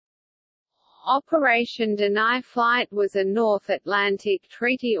Operation Deny Flight was a North Atlantic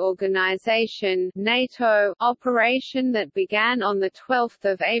Treaty Organization (NATO) operation that began on 12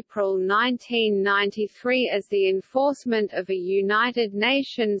 April 1993 as the enforcement of a United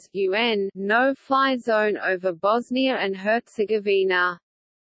Nations (UN) no-fly zone over Bosnia and Herzegovina.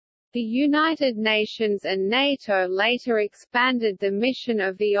 The United Nations and NATO later expanded the mission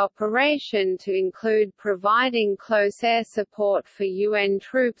of the operation to include providing close air support for UN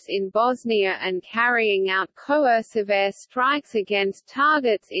troops in Bosnia and carrying out coercive air strikes against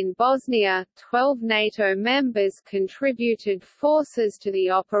targets in Bosnia. 12 NATO members contributed forces to the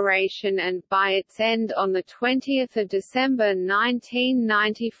operation, and by its end on 20 December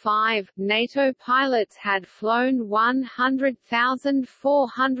 1995, NATO pilots had flown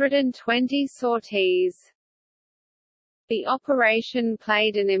 100,420 sorties. The operation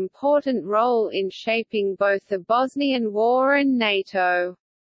played an important role in shaping both the Bosnian War and NATO.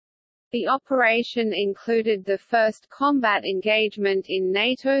 The operation included the first combat engagement in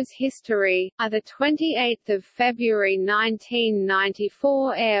NATO's history, a 28 February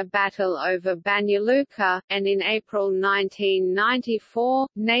 1994 air battle over Banja Luka, and in April 1994,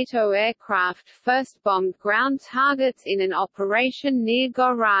 NATO aircraft first bombed ground targets in an operation near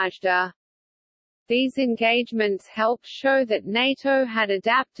Goražde. These engagements helped show that NATO had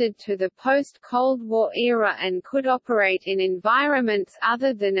adapted to the post-Cold War era and could operate in environments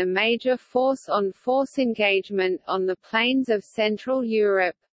other than a major force-on-force engagement on the plains of Central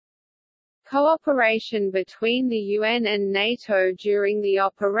Europe. Cooperation between the UN and NATO during the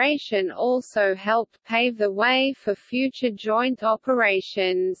operation also helped pave the way for future joint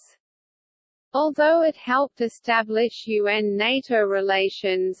operations. Although it helped establish UN-NATO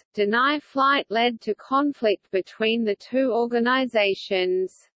relations, Deny Flight led to conflict between the two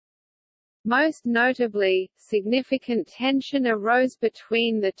organizations. Most notably, significant tension arose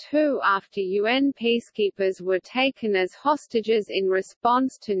between the two after UN peacekeepers were taken as hostages in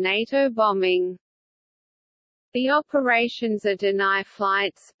response to NATO bombing. The operations Deny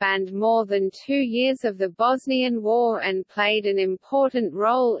Flight spanned more than 2 years of the Bosnian War and played an important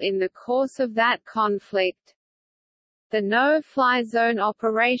role in the course of that conflict. The no-fly zone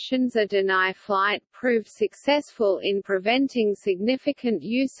operations Deny Flight proved successful in preventing significant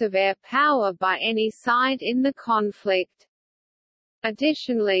use of air power by any side in the conflict.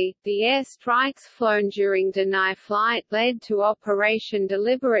 Additionally, the air strikes flown during Deny Flight led to Operation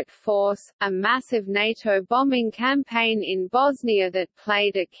Deliberate Force, a massive NATO bombing campaign in Bosnia that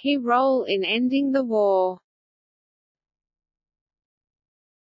played a key role in ending the war.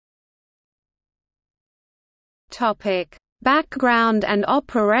 Topic: Background and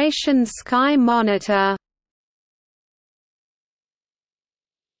Operation Sky Monitor.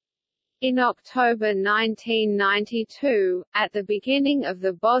 In October 1992, at the beginning of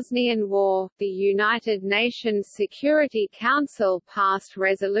the Bosnian War, the United Nations Security Council passed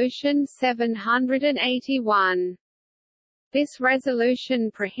Resolution 781. This resolution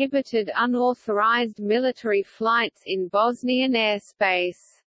prohibited unauthorized military flights in Bosnian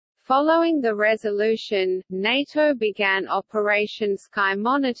airspace. Following the resolution, NATO began Operation Sky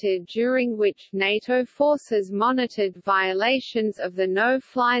Monitor, during which NATO forces monitored violations of the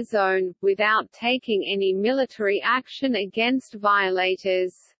no-fly zone, without taking any military action against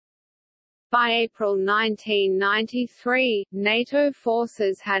violators. By April 1993, NATO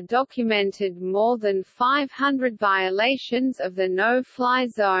forces had documented more than 500 violations of the no-fly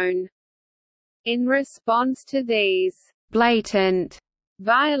zone. In response to these blatant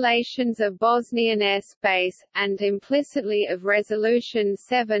violations of Bosnian airspace, and implicitly of Resolution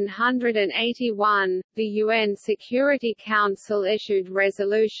 781, the UN Security Council issued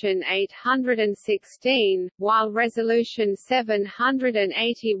Resolution 816, while Resolution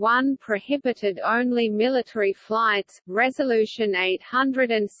 781 prohibited only military flights. Resolution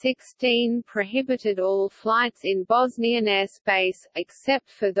 816 prohibited all flights in Bosnian airspace,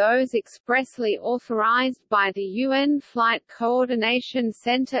 except for those expressly authorized by the UN Flight Coordination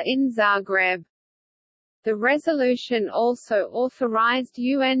Center in Zagreb. The resolution also authorized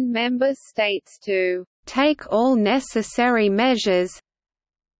UN member states to take all necessary measures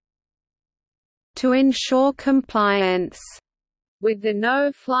to ensure compliance with the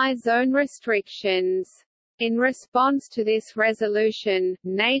no-fly zone restrictions. In response to this resolution,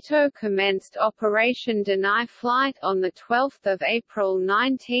 NATO commenced Operation Deny Flight on 12 April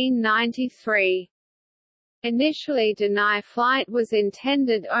 1993. Initially, Deny Flight was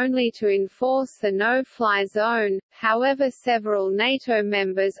intended only to enforce the no-fly zone, however several NATO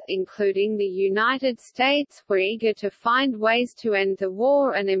members, including the United States, were eager to find ways to end the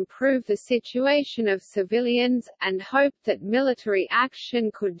war and improve the situation of civilians, and hoped that military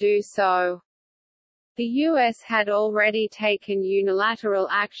action could do so. The U.S. had already taken unilateral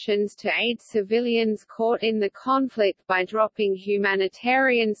actions to aid civilians caught in the conflict by dropping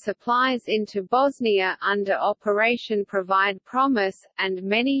humanitarian supplies into Bosnia under Operation Provide Promise, and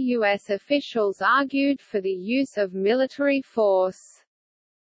many U.S. officials argued for the use of military force.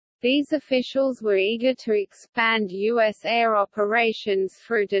 These officials were eager to expand U.S. air operations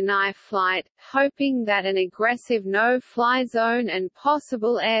through deny flight, hoping that an aggressive no-fly zone and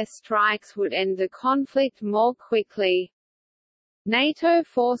possible air strikes would end the conflict more quickly. NATO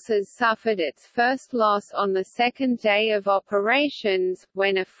forces suffered its first loss on the second day of operations,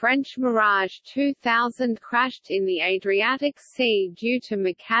 when a French Mirage 2000 crashed in the Adriatic Sea due to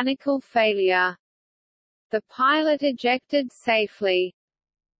mechanical failure. The pilot ejected safely.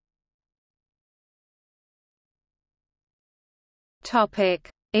 Topic: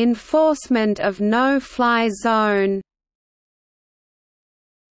 Enforcement of no-fly zone.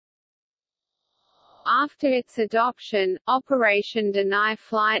 After its adoption, Operation Deny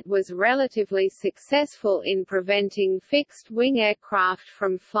Flight was relatively successful in preventing fixed-wing aircraft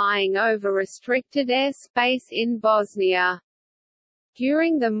from flying over restricted airspace in Bosnia.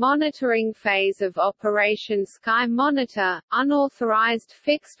 During the monitoring phase of Operation Sky Monitor, unauthorized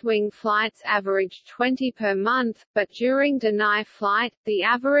fixed-wing flights averaged 20 per month, but during Deny Flight, the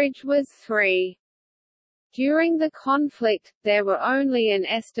average was 3. During the conflict, there were only an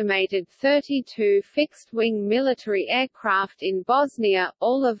estimated 32 fixed-wing military aircraft in Bosnia,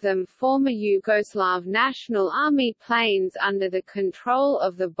 all of them former Yugoslav National Army planes under the control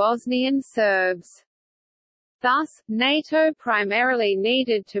of the Bosnian Serbs. Thus, NATO primarily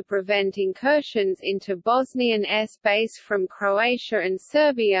needed to prevent incursions into Bosnian airspace from Croatia and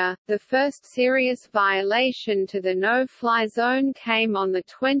Serbia. The first serious violation to the no-fly zone came on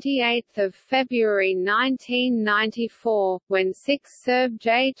 28 February 1994, when 6 Serb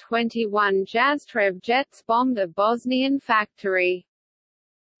J-21 Jastreb jets bombed a Bosnian factory.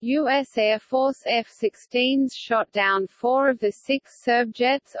 U.S. Air Force F-16s shot down 4 of the 6 Serb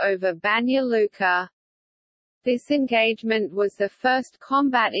jets over Banja Luka. This engagement was the first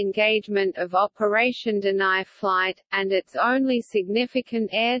combat engagement of Operation Deny Flight, and its only significant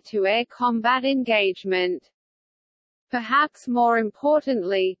air-to-air combat engagement. Perhaps more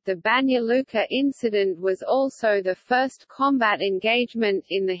importantly, the Banja Luka incident was also the first combat engagement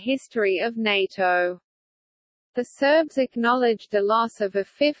in the history of NATO. The Serbs acknowledged the loss of a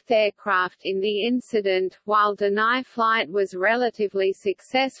fifth aircraft in the incident, while Deny Flight was relatively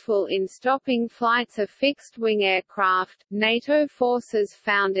successful in stopping flights of fixed-wing aircraft. NATO forces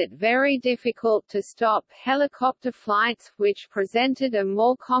found it very difficult to stop helicopter flights, which presented a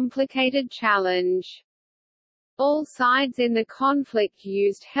more complicated challenge. All sides in the conflict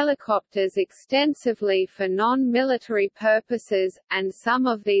used helicopters extensively for non-military purposes, and some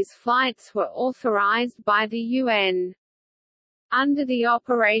of these flights were authorized by the UN. Under the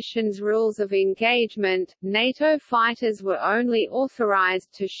operations rules of engagement, NATO fighters were only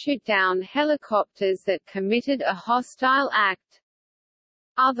authorized to shoot down helicopters that committed a hostile act.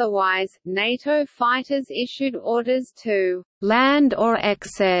 Otherwise, NATO fighters issued orders to land or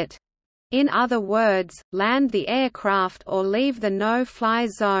exit. In other words, land the aircraft or leave the no-fly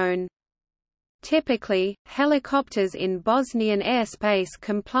zone. Typically, helicopters in Bosnian airspace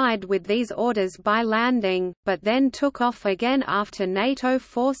complied with these orders by landing, but then took off again after NATO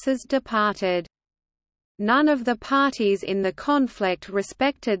forces departed. None of the parties in the conflict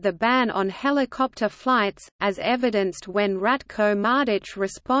respected the ban on helicopter flights, as evidenced when Ratko Mladic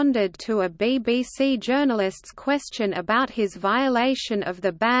responded to a BBC journalist's question about his violation of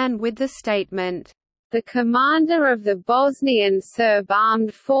the ban with the statement, "The commander of the Bosnian Serb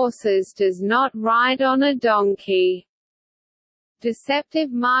armed forces does not ride on a donkey."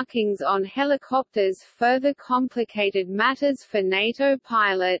 Deceptive markings on helicopters further complicated matters for NATO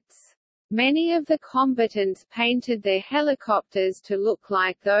pilots. Many of the combatants painted their helicopters to look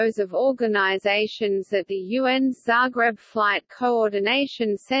like those of organizations that the UN's Zagreb Flight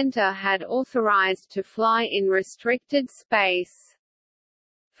Coordination Center had authorized to fly in restricted space.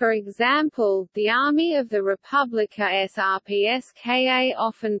 For example, the Army of the Republika Srpska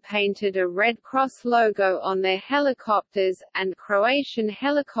often painted a Red Cross logo on their helicopters, and Croatian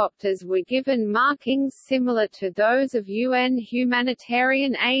helicopters were given markings similar to those of UN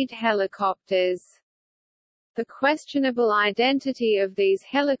humanitarian aid helicopters. The questionable identity of these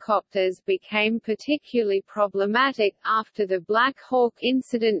helicopters became particularly problematic after the Black Hawk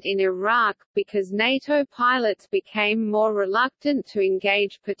incident in Iraq, because NATO pilots became more reluctant to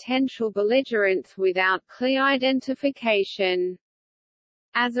engage potential belligerents without clear identification.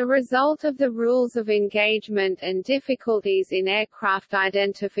 As a result of the rules of engagement and difficulties in aircraft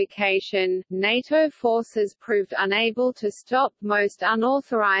identification, NATO forces proved unable to stop most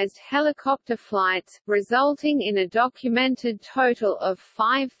unauthorized helicopter flights, resulting in a documented total of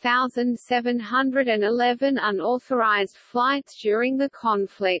 5,711 unauthorized flights during the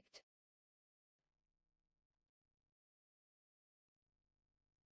conflict.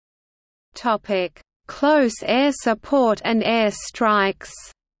 Topic: Close air support and air strikes.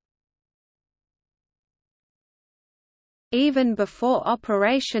 Even before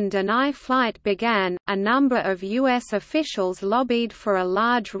Operation Deny Flight began, a number of U.S. officials lobbied for a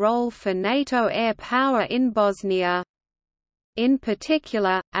large role for NATO air power in Bosnia. In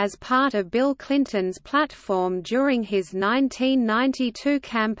particular, as part of Bill Clinton's platform during his 1992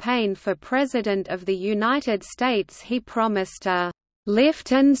 campaign for President of the United States, he promised a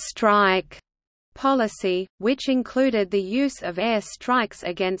 "lift and strike" policy, which included the use of air strikes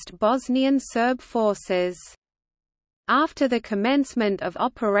against Bosnian Serb forces. After the commencement of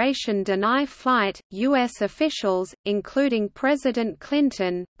Operation Deny Flight, U.S. officials, including President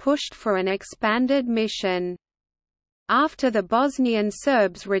Clinton, pushed for an expanded mission. After the Bosnian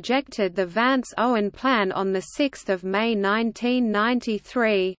Serbs rejected the Vance-Owen Plan on 6 May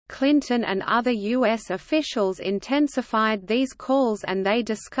 1993, Clinton and other U.S. officials intensified these calls, and they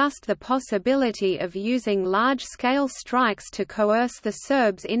discussed the possibility of using large-scale strikes to coerce the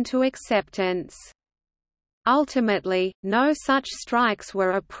Serbs into acceptance. Ultimately, no such strikes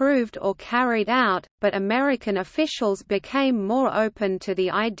were approved or carried out, but American officials became more open to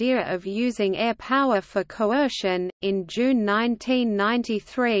the idea of using air power for coercion. In June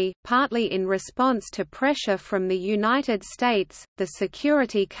 1993, partly in response to pressure from the United States, the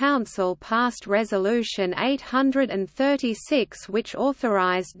Security Council passed Resolution 836, which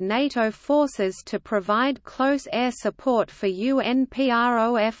authorized NATO forces to provide close air support for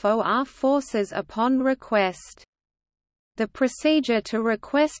UNPROFOR forces upon request. The procedure to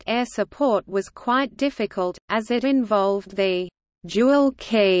request air support was quite difficult, as it involved the dual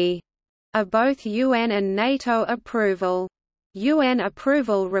key of both UN and NATO approval. UN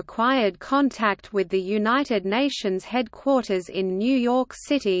approval required contact with the United Nations headquarters in New York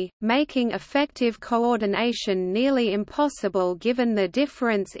City, making effective coordination nearly impossible given the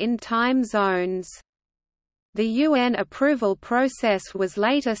difference in time zones. The UN approval process was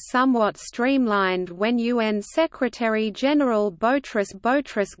later somewhat streamlined when UN Secretary-General Boutros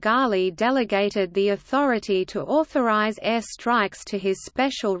Ghali delegated the authority to authorize air strikes to his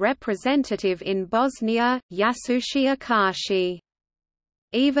special representative in Bosnia, Yasushi Akashi.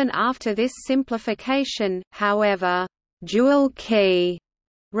 Even after this simplification, however, dual key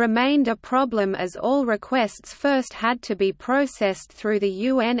remained a problem, as all requests first had to be processed through the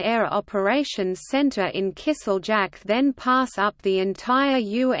UN Air Operations Center in Kiseljak, then pass up the entire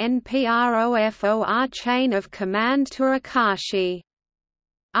UNPROFOR chain of command to Akashi.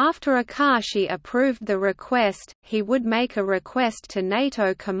 After Akashi approved the request, he would make a request to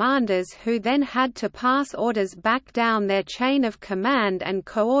NATO commanders, who then had to pass orders back down their chain of command and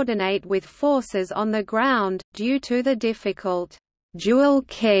coordinate with forces on the ground. Due to the difficult dual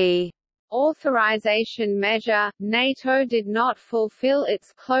key authorization measure, NATO did not fulfill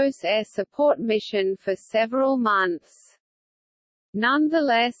its close air support mission for several months.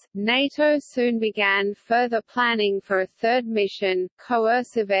 Nonetheless, NATO soon began further planning for a third mission,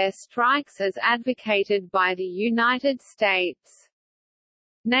 coercive air strikes as advocated by the United States.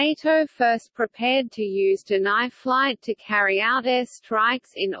 NATO first prepared to use Deny Flight to carry out air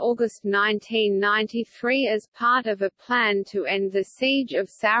strikes in August 1993 as part of a plan to end the siege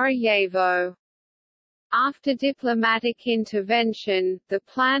of Sarajevo. After diplomatic intervention, the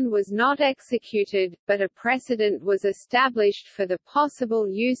plan was not executed, but a precedent was established for the possible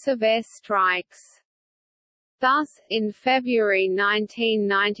use of air strikes. Thus, in February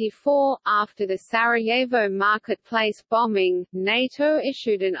 1994, after the Sarajevo marketplace bombing, NATO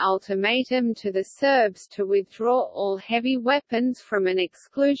issued an ultimatum to the Serbs to withdraw all heavy weapons from an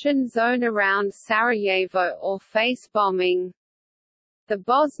exclusion zone around Sarajevo or face bombing. The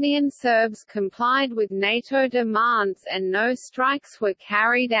Bosnian Serbs complied with NATO demands and no strikes were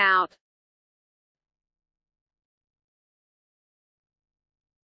carried out.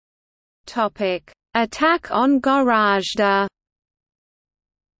 Attack on Goražde.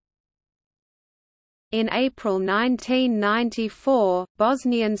 In April 1994,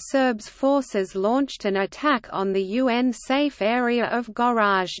 Bosnian Serbs forces launched an attack on the UN-safe area of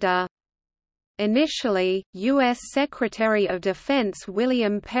Goražde. Initially, U.S. Secretary of Defense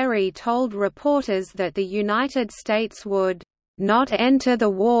William Perry told reporters that the United States would not enter the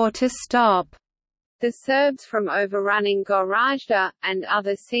war to stop the Serbs from overrunning Goražde, and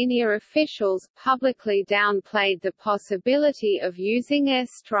other senior officials, publicly downplayed the possibility of using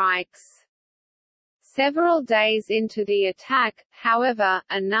airstrikes. Several days into the attack, however,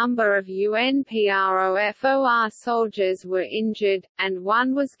 a number of UNPROFOR soldiers were injured, and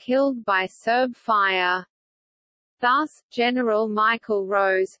one was killed by Serb fire. Thus, General Michael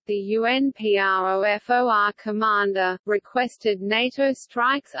Rose, the UNPROFOR commander, requested NATO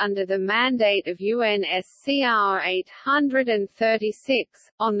strikes under the mandate of UNSCR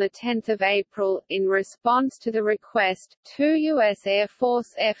 836. On 10 April, in response to the request, 2 U.S. Air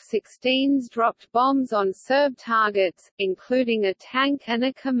Force F-16s dropped bombs on Serb targets, including a tank and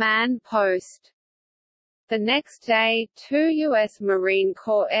a command post. The next day, 2 U.S. Marine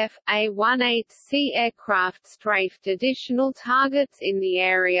Corps F.A-18C aircraft strafed additional targets in the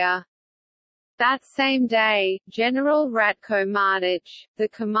area. That same day, General Ratko Mladić, the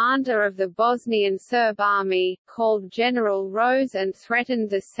commander of the Bosnian Serb army, called General Rose and threatened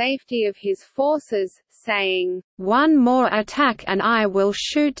the safety of his forces, saying, "One more attack and I will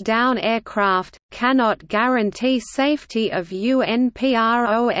shoot down aircraft, cannot guarantee safety of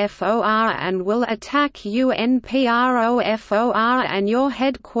UNPROFOR and will attack UNPROFOR and your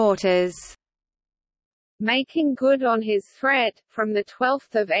headquarters." Making good on his threat, from 12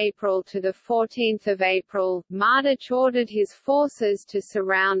 April to 14 April, Mladić ordered his forces to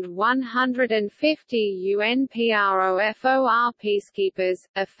surround 150 UNPROFOR peacekeepers,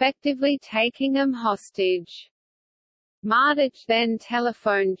 effectively taking them hostage. Mladić then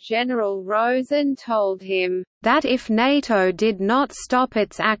telephoned General Rose and told him, that if NATO did not stop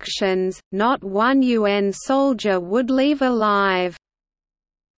its actions, not one UN soldier would leave alive.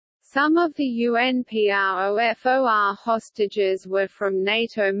 Some of the UNPROFOR hostages were from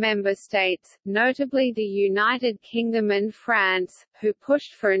NATO member states, notably the United Kingdom and France, who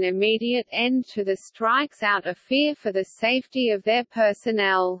pushed for an immediate end to the strikes out of fear for the safety of their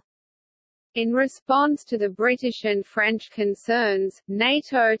personnel. In response to the British and French concerns,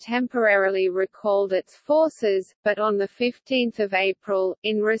 NATO temporarily recalled its forces, but on 15 April,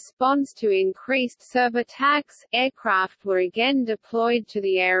 in response to increased Serb attacks, aircraft were again deployed to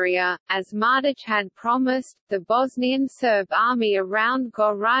the area. As Mladić had promised, the Bosnian Serb army around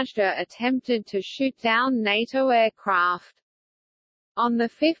Goražde attempted to shoot down NATO aircraft. On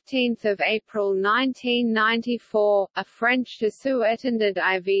 15 April 1994, a French Dassault-attended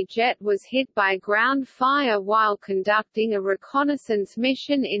IV jet was hit by ground fire while conducting a reconnaissance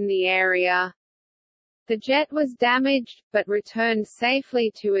mission in the area. The jet was damaged, but returned safely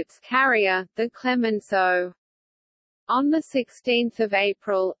to its carrier, the Clemenceau. On 16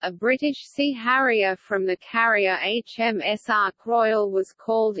 April, a British Sea Harrier from the carrier HMS Ark Royal was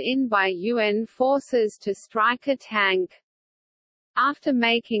called in by UN forces to strike a tank. After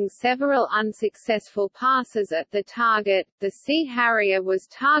making several unsuccessful passes at the target, the Sea Harrier was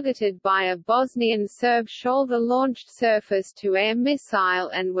targeted by a Bosnian Serb shoulder-launched surface-to-air missile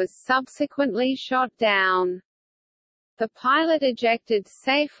and was subsequently shot down. The pilot ejected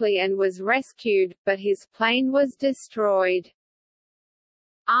safely and was rescued, but his plane was destroyed.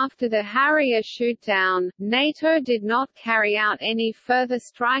 After the Harrier shootdown, NATO did not carry out any further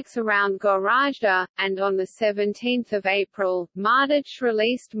strikes around Goražde, and on 17 April, Mladić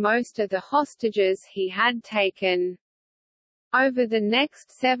released most of the hostages he had taken. Over the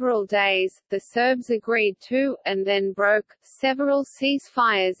next several days, the Serbs agreed to, and then broke, several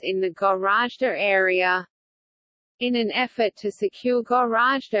ceasefires in the Goražde area. In an effort to secure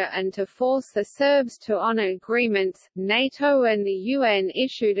Goražde and to force the Serbs to honor agreements, NATO and the UN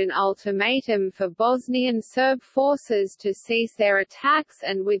issued an ultimatum for Bosnian Serb forces to cease their attacks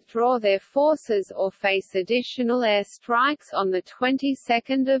and withdraw their forces or face additional air strikes on the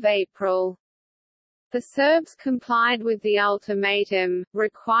 22nd of April. The Serbs complied with the ultimatum,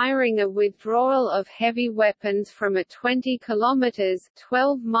 requiring a withdrawal of heavy weapons from a 20 km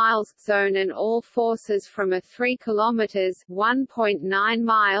 (12 miles) zone and all forces from a 3 km (1.9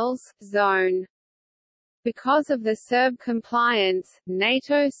 miles) zone. Because of the Serb compliance,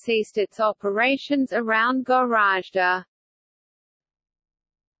 NATO ceased its operations around Goražde.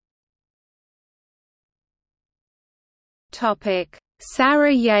 Topic: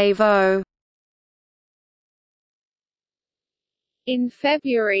 Sarajevo. In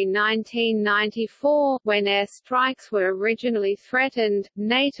February 1994, when airstrikes were originally threatened,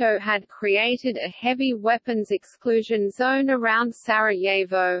 NATO had created a heavy weapons exclusion zone around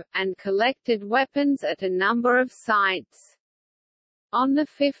Sarajevo, and collected weapons at a number of sites. On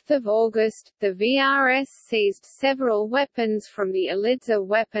 5 August, the VRS seized several weapons from the Ilidza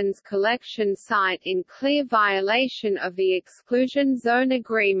weapons collection site in clear violation of the exclusion zone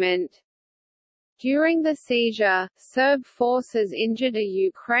agreement. During the seizure, Serb forces injured a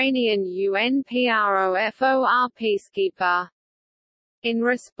Ukrainian UNPROFOR peacekeeper. In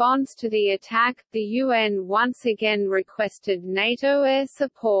response to the attack, the UN once again requested NATO air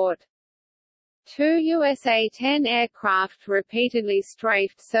support. 2 US A-10 aircraft repeatedly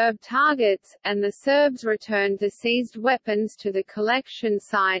strafed Serb targets, and the Serbs returned the seized weapons to the collection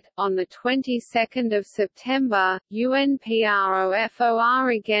site. On the 22nd of September,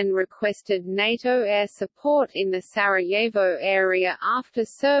 UNPROFOR again requested NATO air support in the Sarajevo area after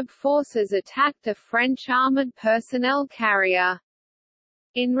Serb forces attacked a French armoured personnel carrier.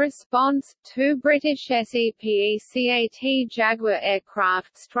 In response, 2 British SEPECAT Jaguar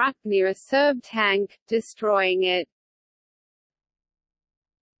aircraft struck near a Serb tank, destroying it.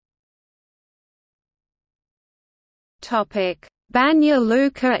 Banja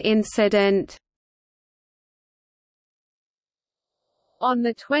Luka incident. On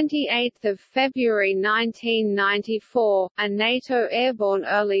 28 February 1994, a NATO airborne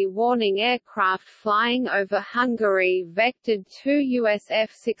early warning aircraft flying over Hungary vectored 2 US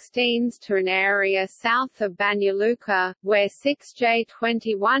F-16s to an area south of Banja Luka, where 6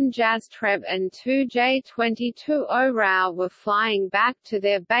 J-21 Jaztreb and 2 J-22 Orao were flying back to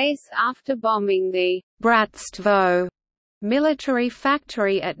their base after bombing the Bratstvo military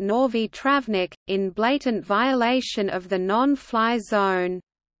factory at Novi Travnik, in blatant violation of the non-fly zone.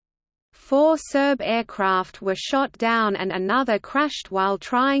 4 Serb aircraft were shot down and another crashed while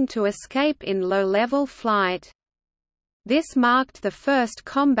trying to escape in low-level flight. This marked the first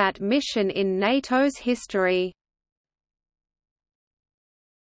combat mission in NATO's history.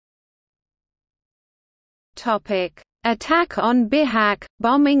 Attack on Bihać,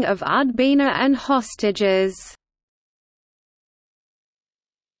 bombing of Udbina and hostages.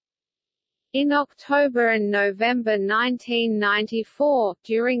 In October and November 1994,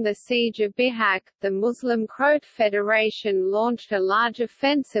 during the siege of Bihać, the Muslim Croat Federation launched a large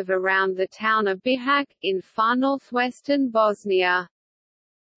offensive around the town of Bihać, in far northwestern Bosnia.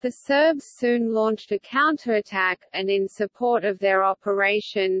 The Serbs soon launched a counterattack, and in support of their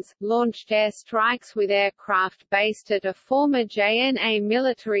operations, launched air strikes with aircraft based at a former JNA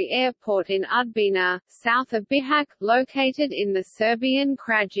military airport in Udbina, south of Bihać, located in the Serbian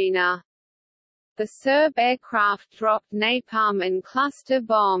Krajina. The Serb aircraft dropped napalm and cluster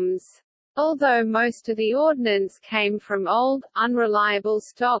bombs. Although most of the ordnance came from old, unreliable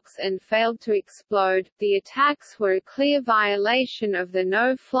stocks and failed to explode, the attacks were a clear violation of the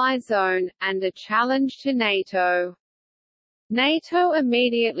no-fly zone, and a challenge to NATO. NATO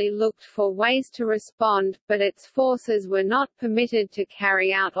immediately looked for ways to respond, but its forces were not permitted to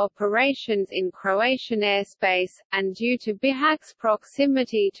carry out operations in Croatian airspace, and due to Bihać's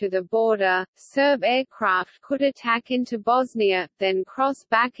proximity to the border, Serb aircraft could attack into Bosnia, then cross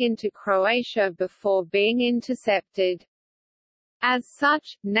back into Croatia before being intercepted. As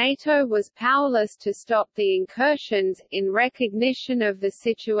such, NATO was powerless to stop the incursions. In recognition of the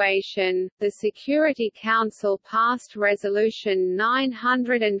situation, the Security Council passed Resolution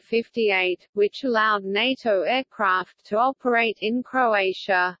 958, which allowed NATO aircraft to operate in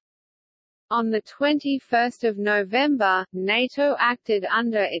Croatia. On 21 November, NATO acted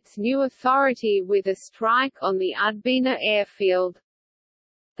under its new authority with a strike on the Udbina airfield.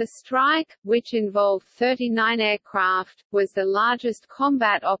 The strike, which involved 39 aircraft, was the largest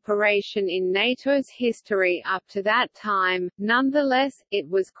combat operation in NATO's history up to that time. Nonetheless, it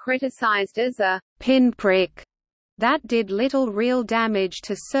was criticized as a pinprick that did little real damage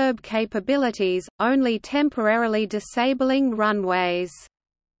to Serb capabilities, only temporarily disabling runways.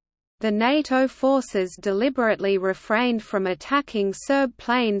 The NATO forces deliberately refrained from attacking Serb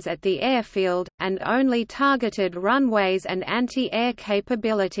planes at the airfield, and only targeted runways and anti-air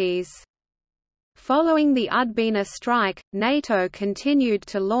capabilities. Following the Udbina strike, NATO continued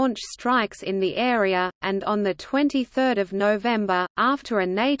to launch strikes in the area, and on 23 November, after a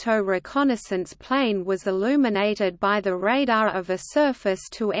NATO reconnaissance plane was illuminated by the radar of a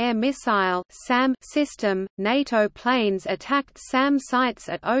surface-to-air missile (SAM) system, NATO planes attacked SAM sites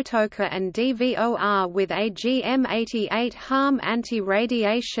at Otoka and Dvor with AGM-88 HARM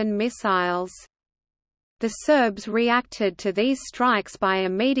anti-radiation missiles. The Serbs reacted to these strikes by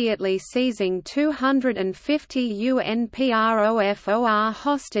immediately seizing 250 UNPROFOR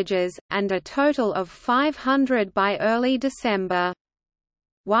hostages, and a total of 500 by early December.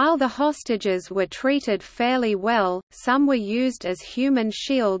 While the hostages were treated fairly well, some were used as human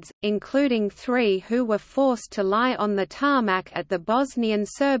shields, including 3 who were forced to lie on the tarmac at the Bosnian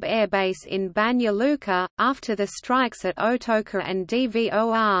Serb airbase in Banja Luka. After the strikes at Otoka and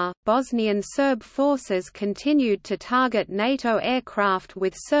Dvor, Bosnian Serb forces continued to target NATO aircraft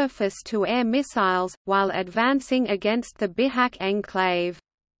with surface-to-air missiles, while advancing against the Bihać enclave.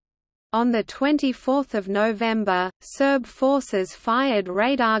 On 24 November, Serb forces fired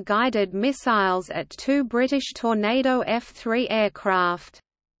radar-guided missiles at 2 British Tornado F-3 aircraft.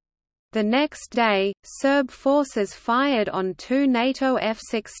 The next day, Serb forces fired on 2 NATO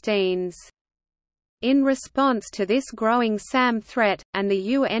F-16s. In response to this growing SAM threat, and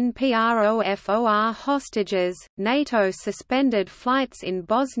the UNPROFOR hostages, NATO suspended flights in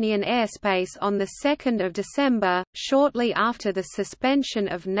Bosnian airspace on 2 December. Shortly after the suspension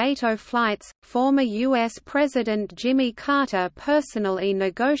of NATO flights, former U.S. President Jimmy Carter personally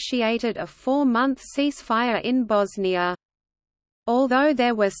negotiated a 4-month ceasefire in Bosnia. Although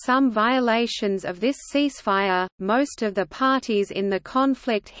there were some violations of this ceasefire, most of the parties in the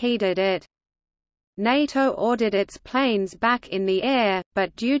conflict heeded it. NATO ordered its planes back in the air,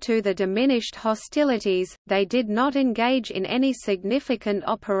 but due to the diminished hostilities, they did not engage in any significant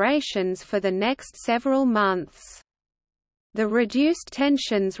operations for the next several months. The reduced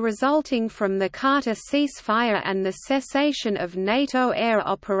tensions resulting from the Carter ceasefire and the cessation of NATO air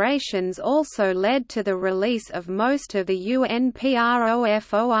operations also led to the release of most of the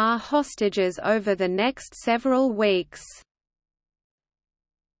UNPROFOR hostages over the next several weeks.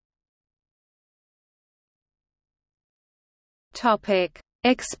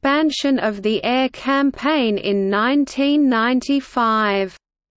 Expansion of the air campaign in 1995.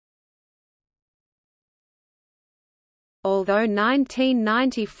 Although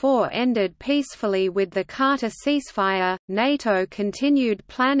 1994 ended peacefully with the Carter ceasefire, NATO continued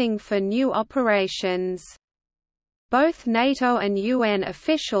planning for new operations. Both NATO and UN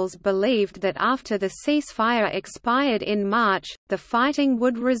officials believed that after the ceasefire expired in March, the fighting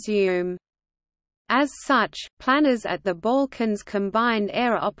would resume. As such, planners at the Balkans Combined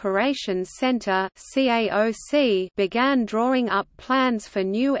Air Operations Center (CAOC) began drawing up plans for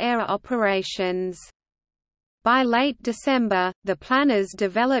new air operations. By late December, the planners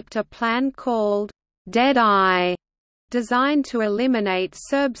developed a plan called Deadeye, designed to eliminate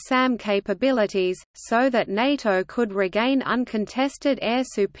Serb SAM capabilities, so that NATO could regain uncontested air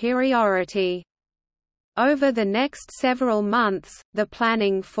superiority. Over the next several months, the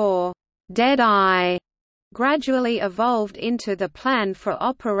planning for Deadeye gradually evolved into the plan for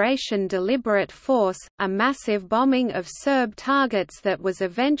Operation Deliberate Force, a massive bombing of Serb targets that was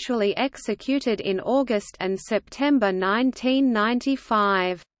eventually executed in August and September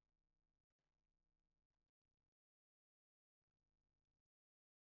 1995.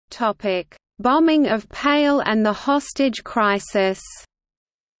 Bombing of Pale and the hostage crisis.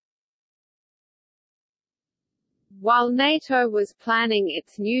 While NATO was planning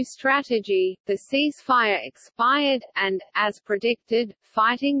its new strategy, the ceasefire expired, and, as predicted,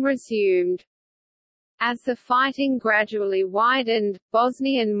 fighting resumed. As the fighting gradually widened,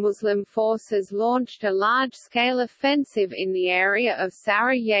 Bosnian Muslim forces launched a large-scale offensive in the area of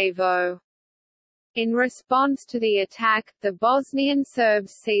Sarajevo. In response to the attack, the Bosnian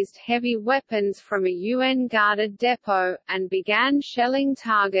Serbs seized heavy weapons from a UN-guarded depot, and began shelling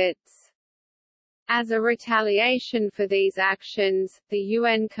targets. As a retaliation for these actions, the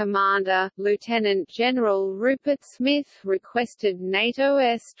UN commander, Lieutenant General Rupert Smith, requested NATO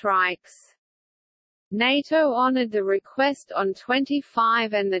airstrikes. NATO honored the request on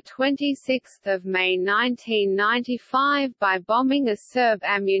 25 and 26 May 1995 by bombing a Serb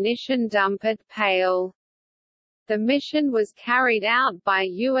ammunition dump at Pale. The mission was carried out by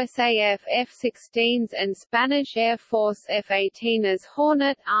USAF F-16s and Spanish Air Force F-18s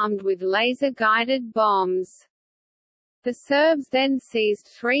Hornet armed with laser-guided bombs. The Serbs then seized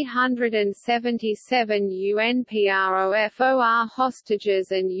 377 UNPROFOR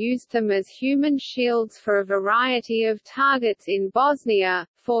hostages and used them as human shields for a variety of targets in Bosnia,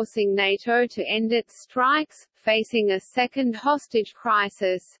 forcing NATO to end its strikes. Facing a second hostage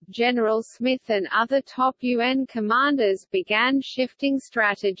crisis, General Smith and other top UN commanders began shifting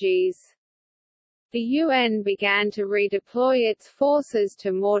strategies. The UN began to redeploy its forces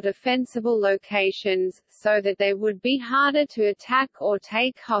to more defensible locations, so that they would be harder to attack or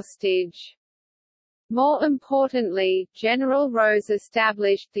take hostage. More importantly, General Rose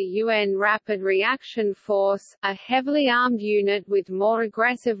established the UN Rapid Reaction Force, a heavily armed unit with more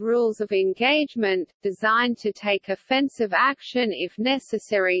aggressive rules of engagement, designed to take offensive action if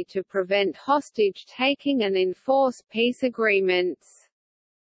necessary to prevent hostage-taking and enforce peace agreements.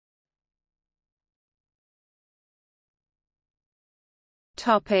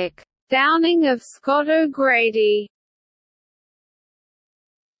 Downing of Scott O'Grady.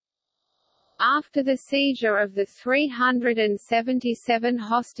 After the seizure of the 377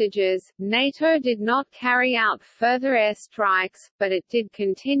 hostages, NATO did not carry out further airstrikes, but it did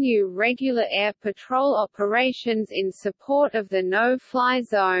continue regular air patrol operations in support of the no-fly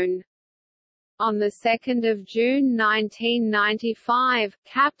zone. On 2 June 1995,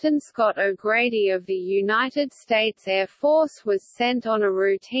 Captain Scott O'Grady of the United States Air Force was sent on a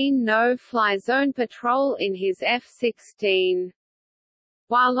routine no-fly zone patrol in his F-16.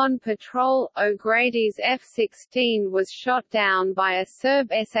 While on patrol, O'Grady's F-16 was shot down by a Serb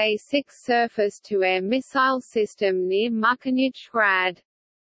SA-6 surface-to-air missile system near Mukanić Grad.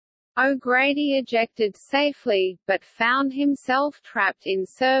 O'Grady ejected safely, but found himself trapped in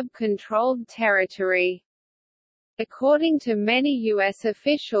Serb-controlled territory. According to many U.S.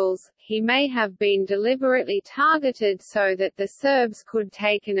 officials, he may have been deliberately targeted so that the Serbs could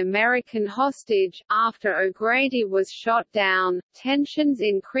take an American hostage. After O'Grady was shot down, tensions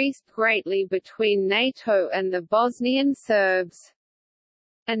increased greatly between NATO and the Bosnian Serbs.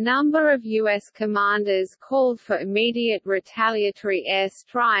 A number of U.S. commanders called for immediate retaliatory air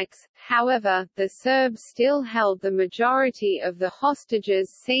strikes, however, the Serbs still held the majority of the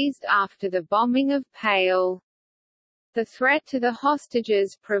hostages seized after the bombing of Pale. The threat to the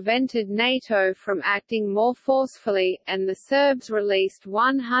hostages prevented NATO from acting more forcefully, and the Serbs released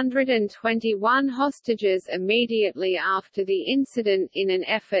 121 hostages immediately after the incident in an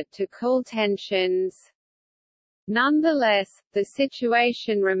effort to cool tensions. Nonetheless, the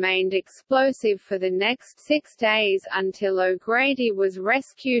situation remained explosive for the next 6 days until O'Grady was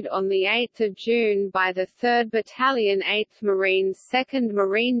rescued on 8 June by the 3rd Battalion 8th Marines 2nd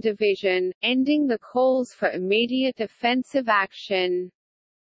Marine Division, ending the calls for immediate offensive action.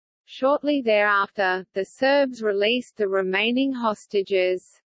 Shortly thereafter, the Serbs released the remaining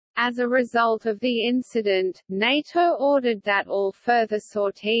hostages. As a result of the incident, NATO ordered that all further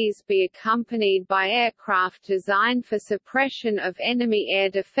sorties be accompanied by aircraft designed for suppression of enemy air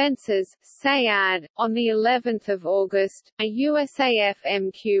defenses (SAAD). On the 11th of August, a USAF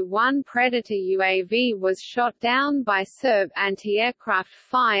MQ-1 Predator UAV was shot down by Serb anti-aircraft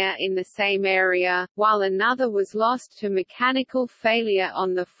fire in the same area, while another was lost to mechanical failure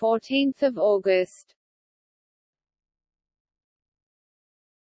on the 14th of August.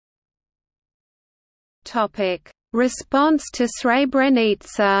 Response to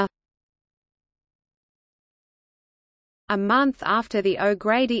Srebrenica. A month after the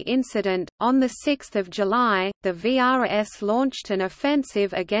O'Grady incident, on 6 July, the VRS launched an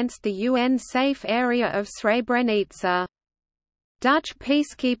offensive against the UN-safe area of Srebrenica. Dutch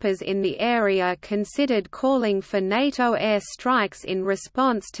peacekeepers in the area considered calling for NATO air strikes in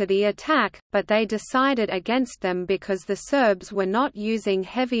response to the attack, but they decided against them because the Serbs were not using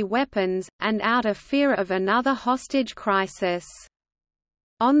heavy weapons, and out of fear of another hostage crisis.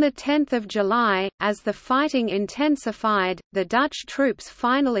 On 10 July, as the fighting intensified, the Dutch troops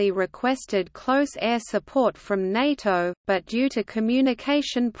finally requested close air support from NATO, but due to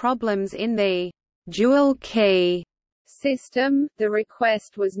communication problems in the dual key system, the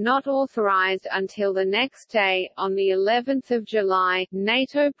request was not authorized until the next day. On the 11th of July,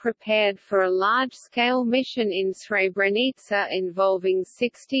 NATO prepared for a large-scale mission in Srebrenica involving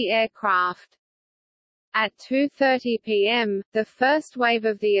 60 aircraft. At 2:30 p.m., the first wave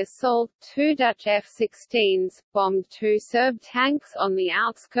of the assault, 2 Dutch F-16s, bombed 2 Serb tanks on the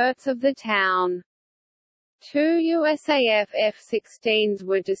outskirts of the town. 2 USAF F-16s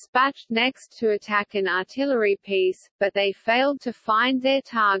were dispatched next to attack an artillery piece, but they failed to find their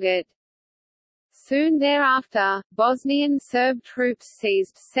target. Soon thereafter, Bosnian Serb troops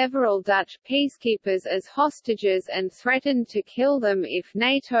seized several Dutch peacekeepers as hostages and threatened to kill them if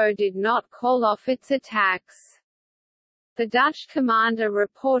NATO did not call off its attacks. The Dutch commander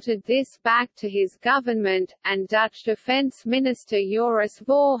reported this back to his government, and Dutch Defence Minister Joris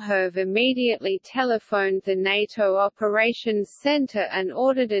Voorhoeve immediately telephoned the NATO Operations Centre and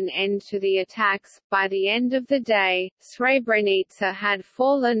ordered an end to the attacks. By the end of the day, Srebrenica had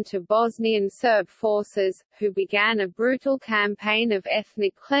fallen to Bosnian Serb forces, who began a brutal campaign of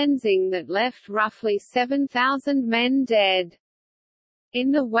ethnic cleansing that left roughly 7,000 men dead. In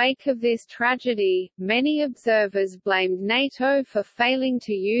the wake of this tragedy, many observers blamed NATO for failing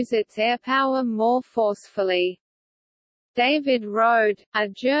to use its airpower more forcefully. David Rode, a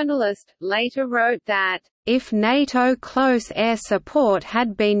journalist, later wrote that, "If NATO close air support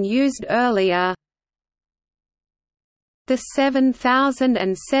had been used earlier, the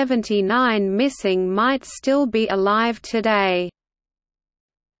 7,079 missing might still be alive today."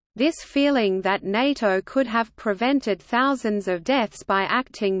 This feeling that NATO could have prevented thousands of deaths by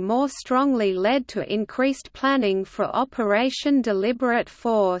acting more strongly led to increased planning for Operation Deliberate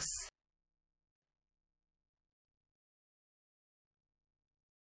Force.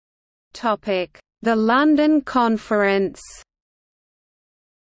 The London Conference.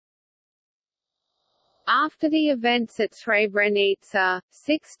 After the events at Srebrenica,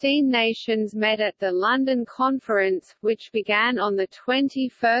 16 nations met at the London Conference, which began on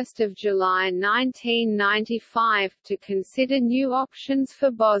 21 July 1995, to consider new options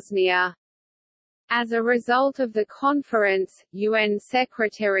for Bosnia. As a result of the conference, UN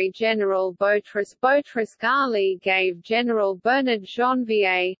Secretary-General Boutros Boutros-Ghali gave General Bernard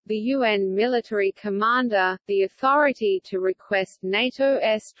Janvier, the UN military commander, the authority to request NATO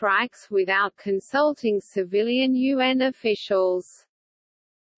airstrikes without consulting civilian UN officials.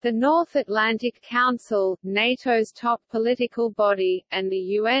 The North Atlantic Council, NATO's top political body, and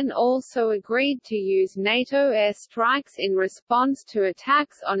the UN also agreed to use NATO airstrikes in response to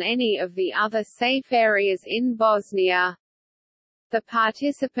attacks on any of the other safe areas in Bosnia. The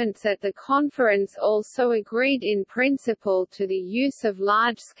participants at the conference also agreed in principle to the use of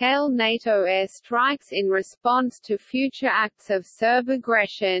large-scale NATO airstrikes in response to future acts of Serb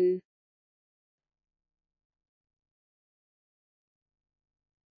aggression.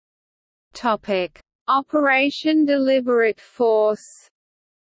 Operation Deliberate Force.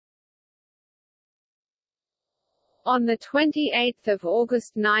 On 28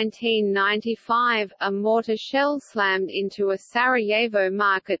 August 1995, a mortar shell slammed into a Sarajevo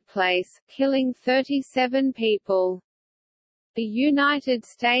marketplace, killing 37 people. The United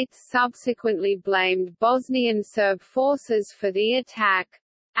States subsequently blamed Bosnian Serb forces for the attack.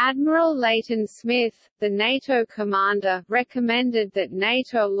 Admiral Leighton Smith, the NATO commander, recommended that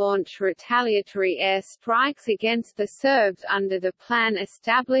NATO launch retaliatory air strikes against the Serbs under the plan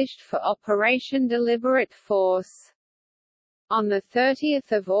established for Operation Deliberate Force. On 30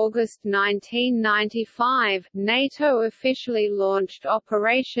 August 1995, NATO officially launched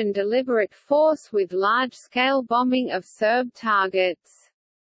Operation Deliberate Force with large-scale bombing of Serb targets.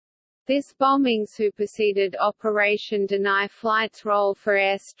 This bombing superseded Operation Deny Flight's role for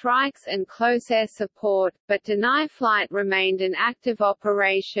air strikes and close air support, but Deny Flight remained an active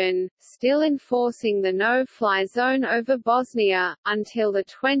operation, still enforcing the no-fly zone over Bosnia, until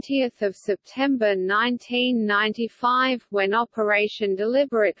 20 September 1995, when Operation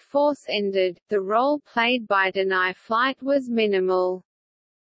Deliberate Force ended. The role played by Deny Flight was minimal.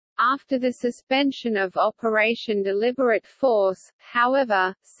 After the suspension of Operation Deliberate Force,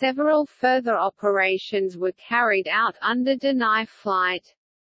 however, several further operations were carried out under Deny Flight.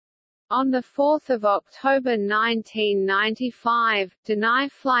 On 4 October 1995, Deny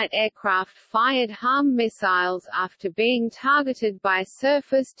Flight aircraft fired HARM missiles after being targeted by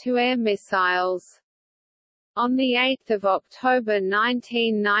surface-to-air missiles. On 8 October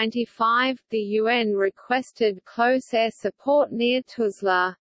 1995, the UN requested close air support near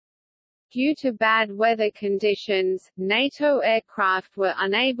Tuzla. Due to bad weather conditions, NATO aircraft were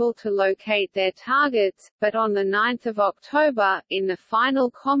unable to locate their targets, but on 9 October, in the final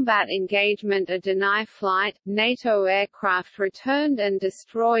combat engagement at Deny Flight, NATO aircraft returned and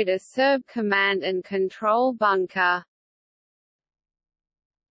destroyed a Serb command and control bunker.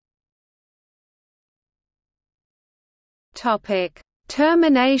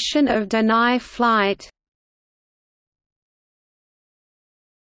 Termination of Deny Flight.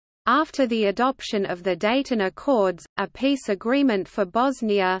 After the adoption of the Dayton Accords, a peace agreement for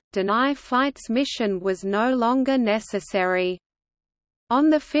Bosnia, Deny Flight's mission was no longer necessary.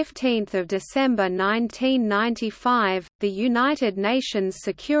 On 15 December 1995, the United Nations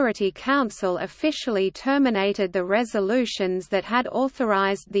Security Council officially terminated the resolutions that had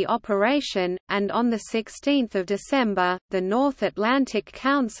authorized the operation, and on 16 December, the North Atlantic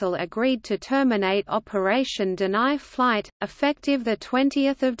Council agreed to terminate Operation Deny Flight, effective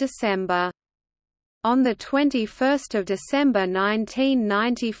 20 December. On 21 December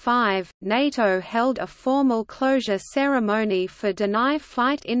 1995, NATO held a formal closure ceremony for Deny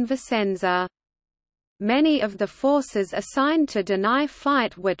Flight in Vicenza. Many of the forces assigned to Deny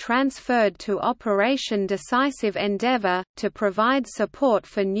Flight were transferred to Operation Decisive Endeavour, to provide support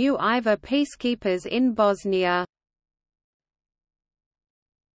for new IVA peacekeepers in Bosnia.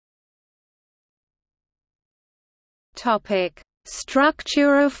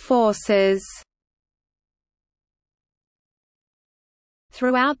 Structure of forces.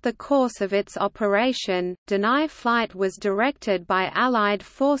 Throughout the course of its operation, Deny Flight was directed by Allied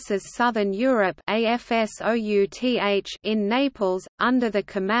Forces Southern Europe in Naples, under the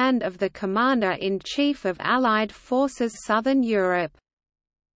command of the Commander-in-Chief of Allied Forces Southern Europe.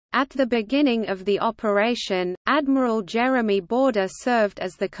 At the beginning of the operation, Admiral Jeremy Border served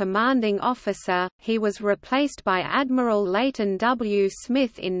as the commanding officer. He was replaced by Admiral Leighton W.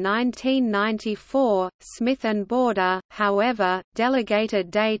 Smith in 1994. Smith and Border, however, delegated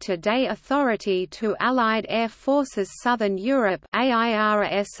day-to-day authority to Allied Air Forces Southern Europe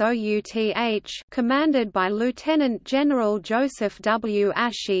 (AIRSOUTH), commanded by Lieutenant General Joseph W.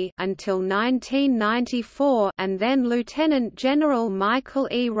 Ashey until 1994, and then Lieutenant General Michael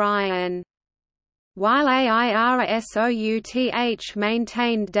E. Ryan. While AIRSOUTH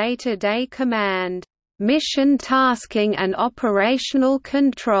maintained day-to-day command, mission tasking and operational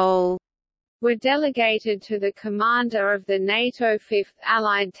control were delegated to the commander of the NATO 5th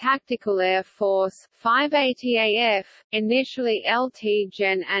Allied Tactical Air Force 580AF, initially LT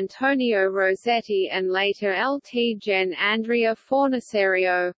Gen Antonio Rossetti and later LT Gen Andrea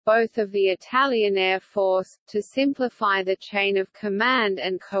Fornaserio, both of the Italian Air Force. To simplify the chain of command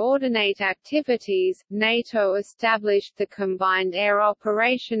and coordinate activities, NATO established the Combined Air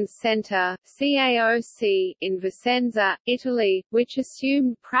Operations Center (CAOC) in Vicenza, Italy, which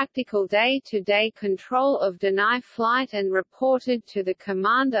assumed practical day-to-day control of deny flight and reported to the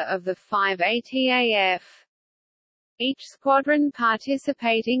commander of the 580AF. Each squadron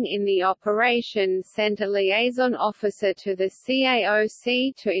participating in the operation sent a liaison officer to the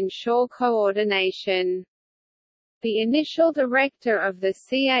CAOC to ensure coordination. The initial director of the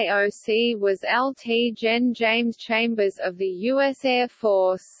CAOC was LT Gen James Chambers of the U.S. Air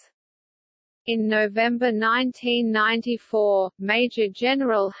Force. In November 1994, Major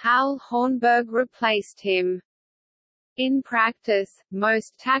General Hal Hornberg replaced him. In practice,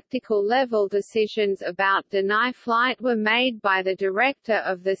 most tactical-level decisions about deny flight were made by the director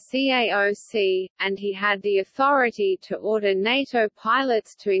of the CAOC, and he had the authority to order NATO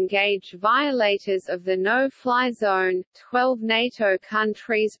pilots to engage violators of the no-fly zone. 12 NATO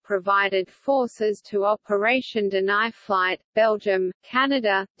countries provided forces to Operation Deny Flight: Belgium,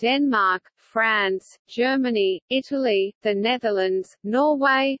 Canada, Denmark, France, Germany, Italy, the Netherlands,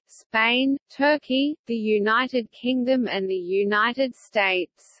 Norway, Spain, Turkey, the United Kingdom and the United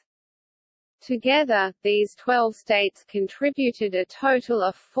States. Together, these 12 states contributed a total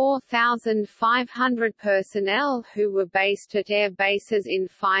of 4,500 personnel who were based at air bases in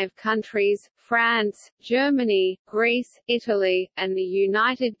 5 countries: France, Germany, Greece, Italy, and the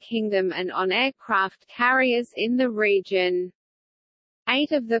United Kingdom, and on aircraft carriers in the region.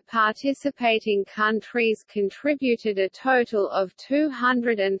 8 of the participating countries contributed a total of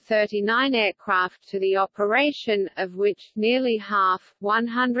 239 aircraft to the operation, of which nearly half,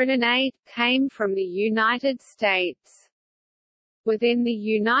 108, came from the United States. Within the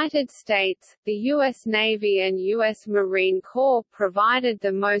United States, the U.S. Navy and U.S. Marine Corps provided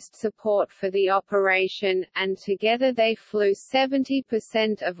the most support for the operation, and together they flew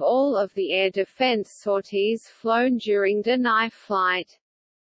 70% of all of the air defense sorties flown during deny flight.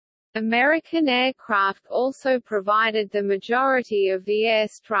 American aircraft also provided the majority of the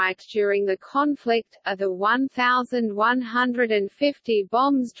airstrikes during the conflict. Of the 1,150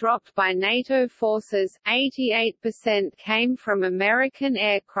 bombs dropped by NATO forces, 88% came from American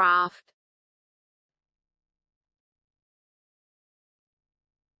aircraft.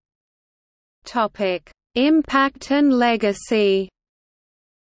 Topic: Impact and legacy.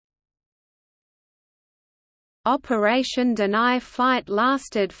 Operation Deny Flight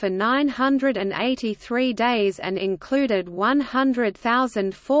lasted for 983 days and included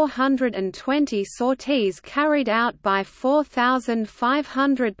 100,420 sorties carried out by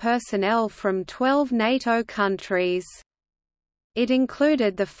 4,500 personnel from 12 NATO countries. It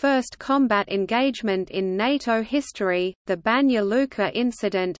included the first combat engagement in NATO history, the Banja Luka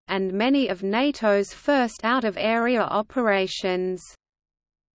incident, and many of NATO's first out-of-area operations.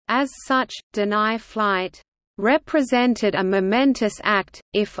 As such, Deny Flight represented a momentous act,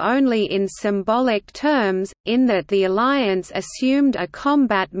 if only in symbolic terms, in that the alliance assumed a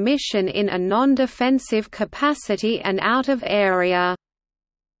combat mission in a non-defensive capacity and out of area.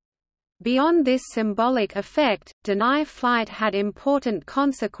 Beyond this symbolic effect, Deny Flight had important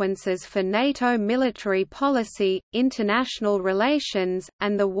consequences for NATO military policy, international relations,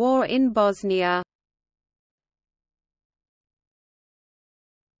 and the war in Bosnia.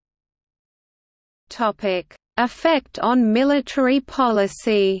 Effect on military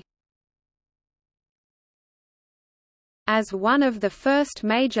policy. As one of the first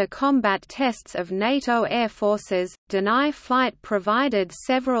major combat tests of NATO air forces, Deny Flight provided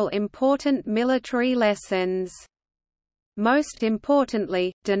several important military lessons. Most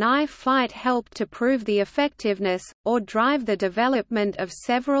importantly, Deny Flight helped to prove the effectiveness, or drive the development of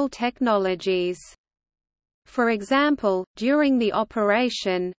several technologies. For example, during the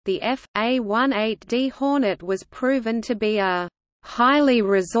operation, the F.A-18D Hornet was proven to be a highly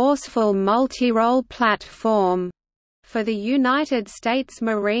resourceful multi-role platform for the United States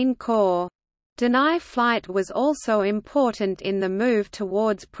Marine Corps. Deny flight was also important in the move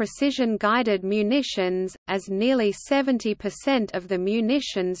towards precision-guided munitions, as nearly 70% of the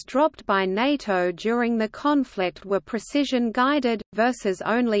munitions dropped by NATO during the conflict were precision-guided, versus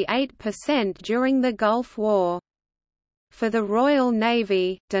only 8% during the Gulf War. For the Royal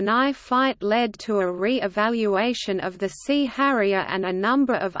Navy, deny flight led to a re-evaluation of the Sea Harrier and a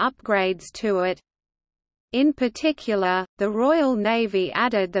number of upgrades to it. In particular, the Royal Navy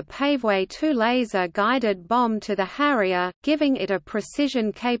added the Paveway 2 laser-guided bomb to the Harrier, giving it a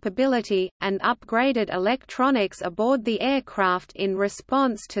precision capability, and upgraded electronics aboard the aircraft in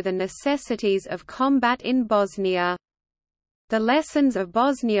response to the necessities of combat in Bosnia. The lessons of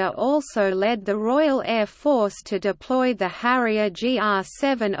Bosnia also led the Royal Air Force to deploy the Harrier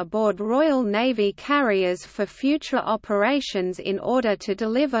GR-7 aboard Royal Navy carriers for future operations in order to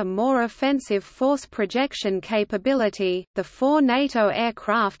deliver more offensive force projection capability. The 4 NATO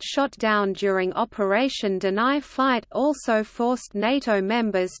aircraft shot down during Operation Deny Flight also forced NATO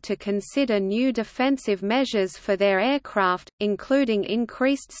members to consider new defensive measures for their aircraft, including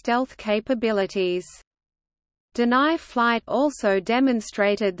increased stealth capabilities. Deny flight also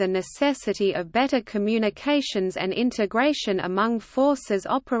demonstrated the necessity of better communications and integration among forces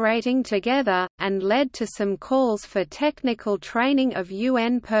operating together, and led to some calls for technical training of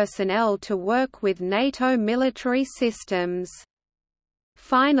UN personnel to work with NATO military systems.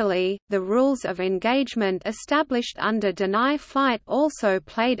 Finally, the rules of engagement established under deny flight also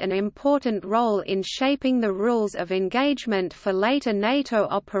played an important role in shaping the rules of engagement for later NATO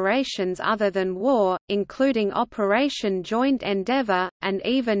operations other than war, including Operation Joint Endeavour, and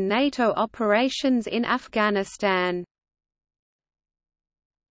even NATO operations in Afghanistan.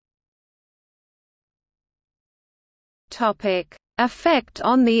 Effect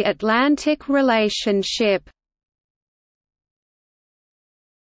on the Atlantic relationship.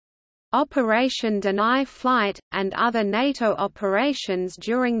 Operation Deny Flight, and other NATO operations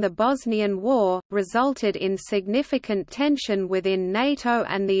during the Bosnian War, resulted in significant tension within NATO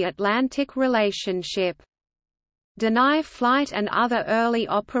and the Atlantic relationship. Deny Flight and other early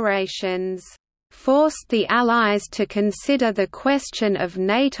operations forced the Allies to consider the question of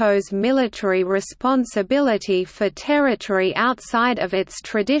NATO's military responsibility for territory outside of its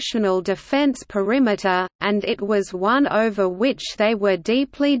traditional defense perimeter, and it was one over which they were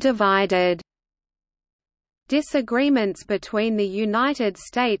deeply divided. Disagreements between the United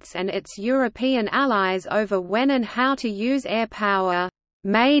States and its European allies over when and how to use air power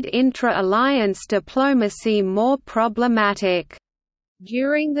made intra-alliance diplomacy more problematic.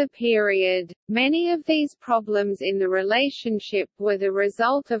 During the period, many of these problems in the relationship were the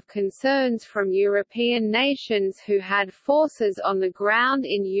result of concerns from European nations who had forces on the ground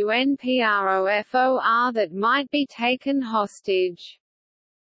in UNPROFOR that might be taken hostage.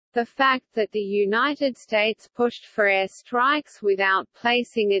 The fact that the United States pushed for air strikes without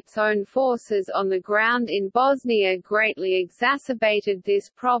placing its own forces on the ground in Bosnia greatly exacerbated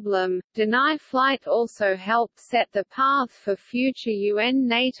this problem. Deny flight also helped set the path for future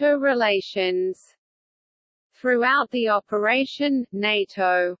UN-NATO relations. Throughout the operation,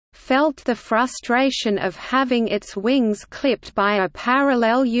 NATO felt the frustration of having its wings clipped by a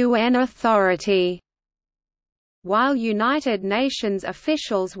parallel UN authority. While United Nations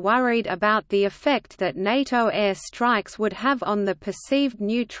officials worried about the effect that NATO air strikes would have on the perceived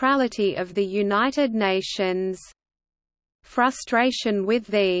neutrality of the United Nations. Frustration with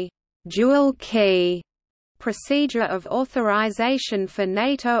the dual key procedure of authorization for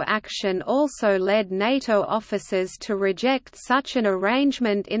NATO action also led NATO officers to reject such an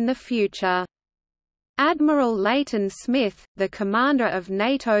arrangement in the future. Admiral Leighton Smith, the commander of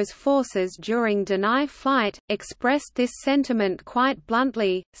NATO's forces during Deny Flight, expressed this sentiment quite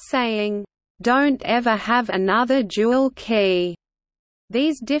bluntly, saying, "Don't ever have another dual key."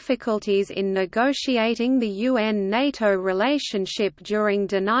 These difficulties in negotiating the UN-NATO relationship during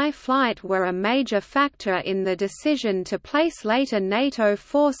Deny Flight were a major factor in the decision to place later NATO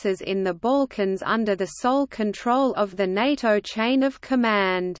forces in the Balkans under the sole control of the NATO chain of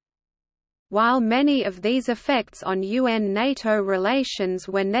command. While many of these effects on UN-NATO relations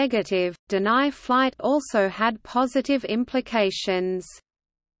were negative, Deny Flight also had positive implications.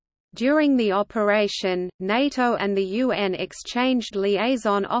 During the operation, NATO and the UN exchanged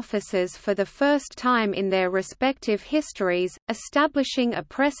liaison officers for the first time in their respective histories, establishing a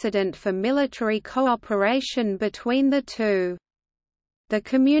precedent for military cooperation between the two. The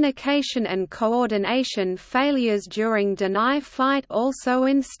communication and coordination failures during deny flight also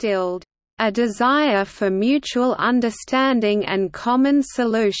instilled a desire for mutual understanding and common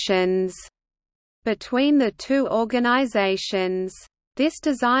solutions between the two organizations. This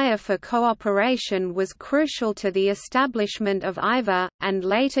desire for cooperation was crucial to the establishment of IVA, and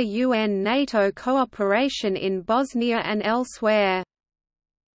later UN-NATO cooperation in Bosnia and elsewhere.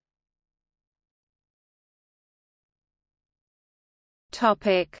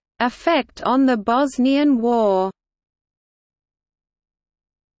 Effect on the Bosnian War.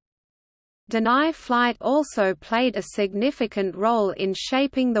 Deny flight also played a significant role in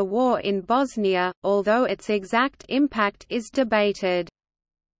shaping the war in Bosnia, although its exact impact is debated.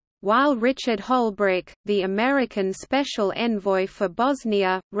 While Richard Holbrooke, the American Special Envoy for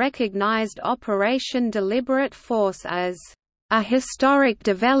Bosnia, recognized Operation Deliberate Force as a historic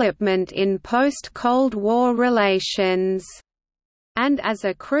development in post-Cold War relations, and as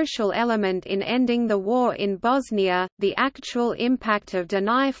a crucial element in ending the war in Bosnia, the actual impact of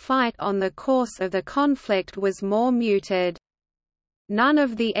deny flight on the course of the conflict was more muted. None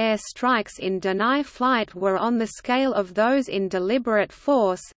of the air strikes in deny flight were on the scale of those in deliberate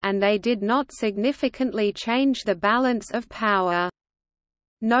force, and they did not significantly change the balance of power.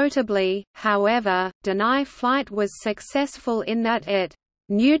 Notably, however, deny flight was successful in that it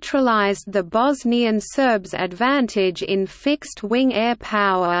neutralized the Bosnian Serbs' advantage in fixed-wing air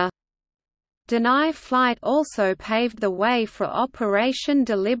power. Deny flight also paved the way for Operation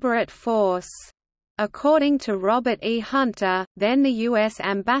Deliberate Force. According to Robert E. Hunter, then the U.S.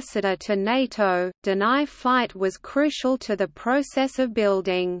 ambassador to NATO, deny flight was crucial to the process of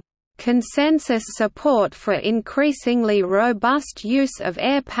building consensus support for increasingly robust use of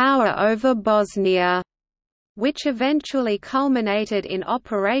air power over Bosnia, which eventually culminated in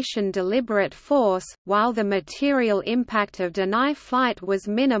Operation Deliberate Force. While the material impact of deny flight was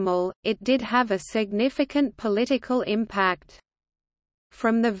minimal, it did have a significant political impact.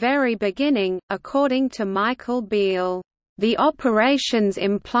 From the very beginning, according to Michael Beale, the operation's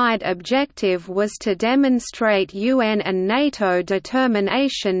implied objective was to demonstrate UN and NATO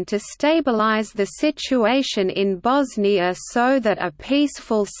determination to stabilize the situation in Bosnia so that a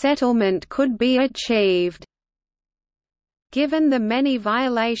peaceful settlement could be achieved. Given the many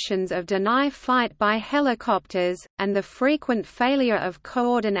violations of deny flight by helicopters, and the frequent failure of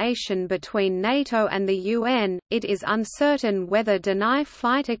coordination between NATO and the UN, it is uncertain whether deny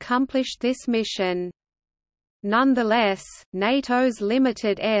flight accomplished this mission. Nonetheless, NATO's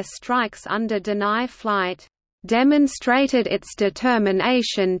limited air strikes under deny flight demonstrated its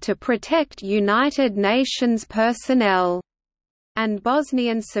determination to protect United Nations personnel and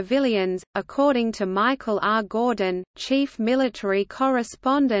Bosnian civilians, according to Michael R. Gordon, chief military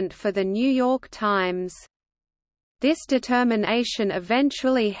correspondent for The New York Times. This determination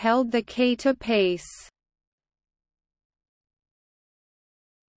eventually held the key to peace.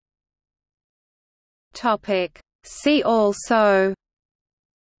 See also: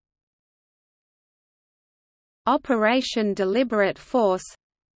 Operation Deliberate Force,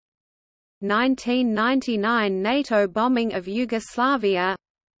 1999 NATO bombing of Yugoslavia.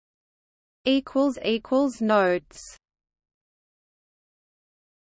 Notes